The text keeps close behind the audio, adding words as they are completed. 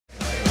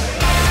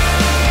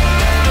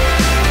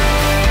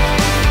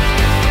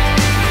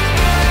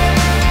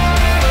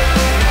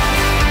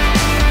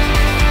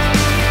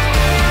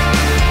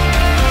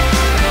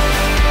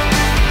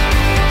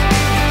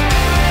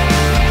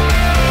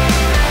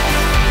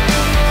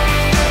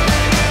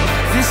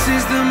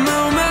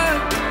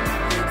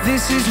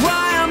is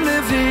why I'm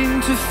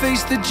living, to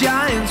face the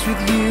giants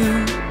with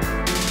you.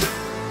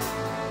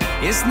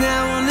 It's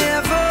now or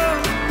never,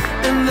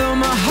 and though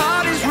my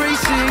heart is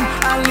racing,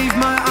 I leave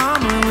my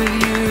armor with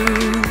you.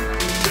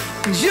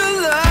 And your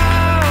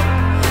love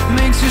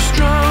makes us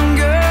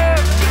stronger,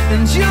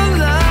 and your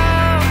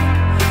love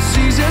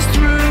sees us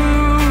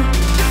through.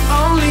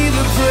 Only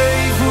the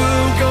brave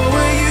will go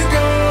where you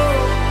go,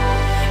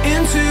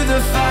 into the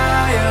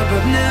fire,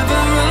 but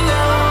never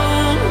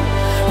alone.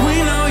 We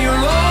know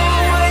you'll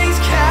always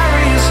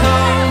carry us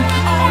home.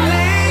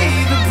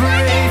 Only the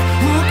brave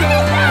will go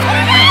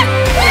where you go.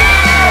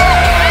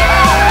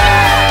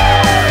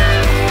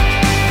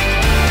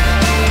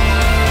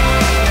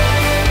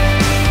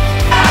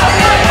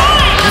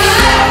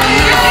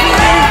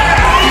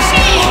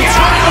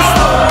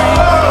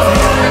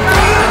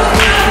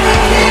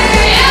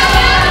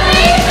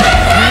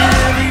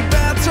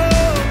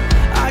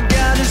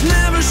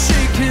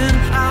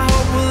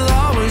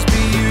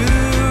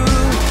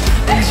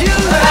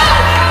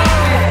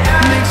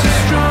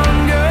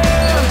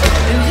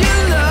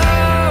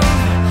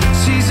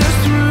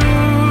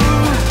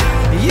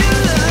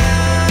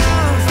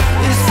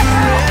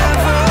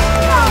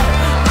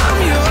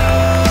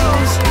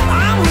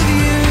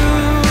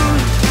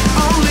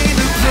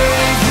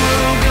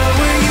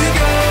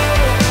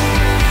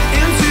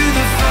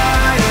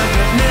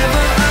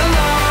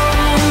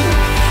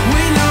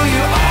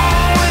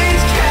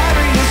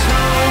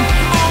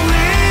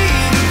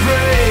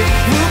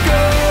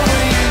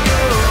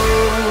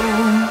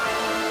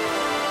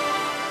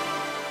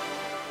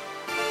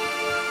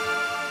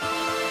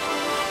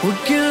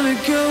 We're gonna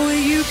go where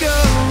you go.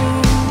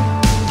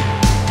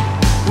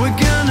 We're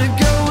gonna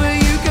go where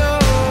you go.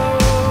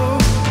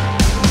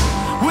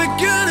 We're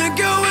gonna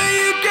go where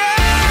you go.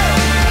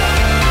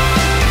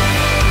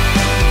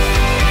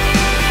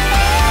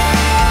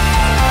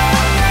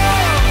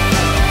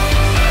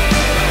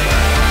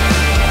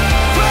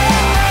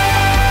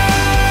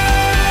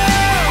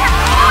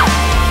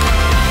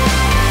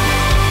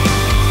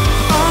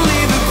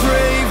 Only the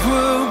brave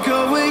will go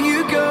where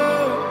you go,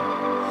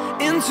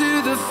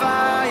 into the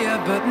fire,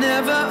 but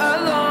never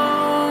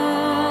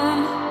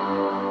alone.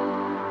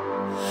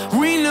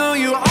 We know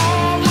you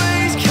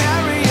always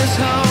carry us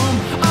home.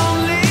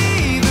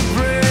 Only the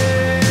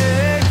brave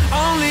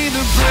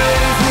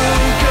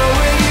will go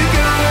where you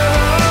go,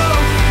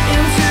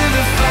 into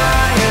the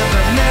fire,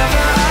 but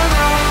never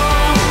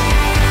alone.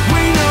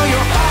 We know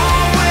you'll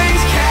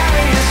always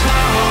carry us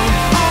home.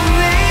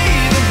 Only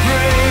the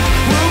brave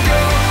will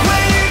go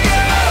where you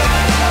go.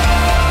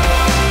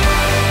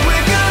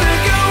 We're gonna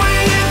go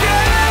where you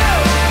go.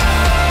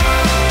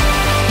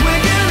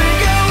 We're gonna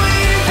go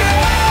where you go.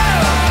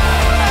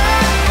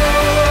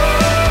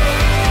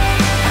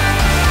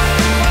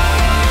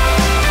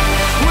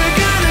 We're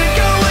gonna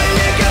go where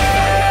you go.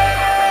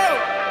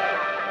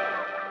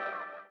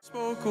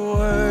 Spoke a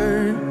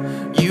word,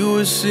 you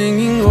were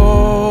singing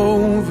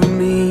over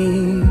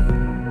me,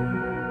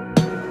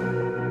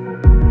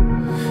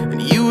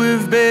 and you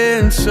have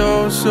been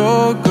so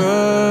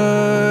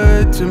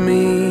good to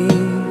me.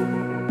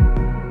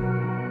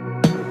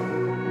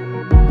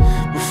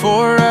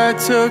 Before I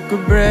took a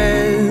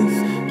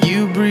breath,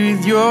 you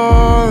breathed your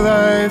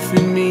life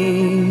in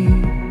me,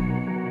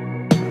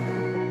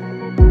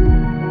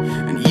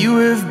 and you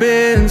have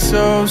been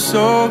so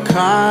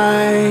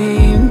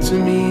kind to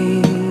me.